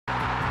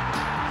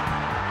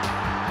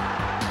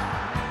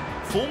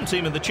form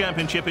team in the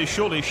Championship is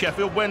surely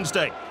Sheffield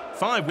Wednesday.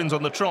 5 wins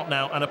on the trot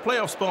now, and a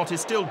playoff spot is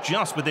still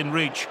just within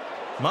reach.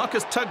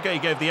 Marcus Tudgay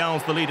gave the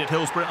Owls the lead at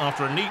Hillsborough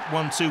after a neat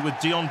 1-2 with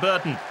Dion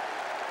Burton.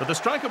 But the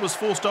striker was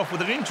forced off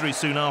with an injury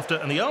soon after,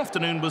 and the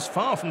afternoon was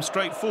far from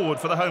straightforward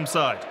for the home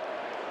side.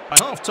 By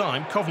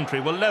half-time,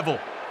 Coventry were level.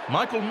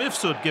 Michael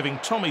Mifsud giving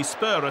Tommy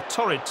Spur a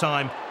torrid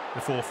time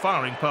before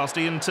firing past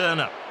Ian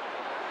Turner.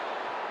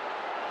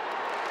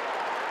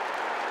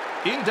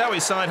 Ian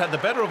Dowie's side had the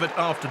better of it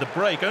after the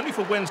break, only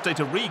for Wednesday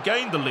to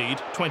regain the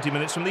lead 20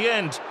 minutes from the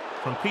end.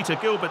 From Peter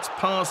Gilbert's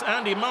pass,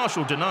 Andy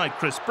Marshall denied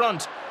Chris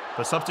Brunt,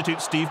 but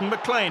substitute Stephen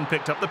McLean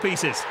picked up the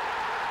pieces.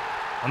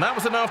 And that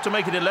was enough to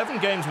make it 11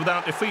 games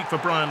without defeat for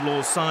Brian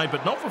Law's side,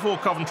 but not before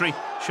Coventry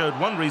showed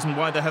one reason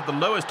why they had the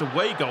lowest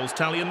away goals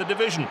tally in the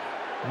division.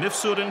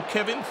 Mifsud and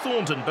Kevin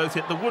Thornton both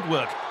hit the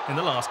woodwork in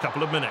the last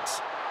couple of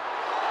minutes.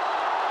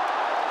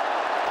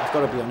 I've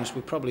got to be honest,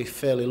 we're probably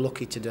fairly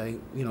lucky today.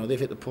 You know, they've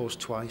hit the post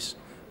twice.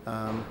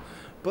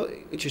 But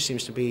it just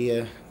seems to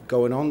be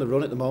going on, the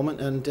run at the moment.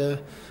 And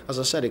as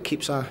I said, it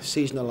keeps our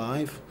season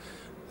alive.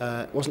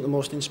 It wasn't the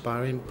most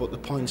inspiring, but the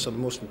points are the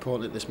most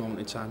important at this moment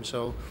in time.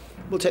 So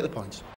we'll take the points.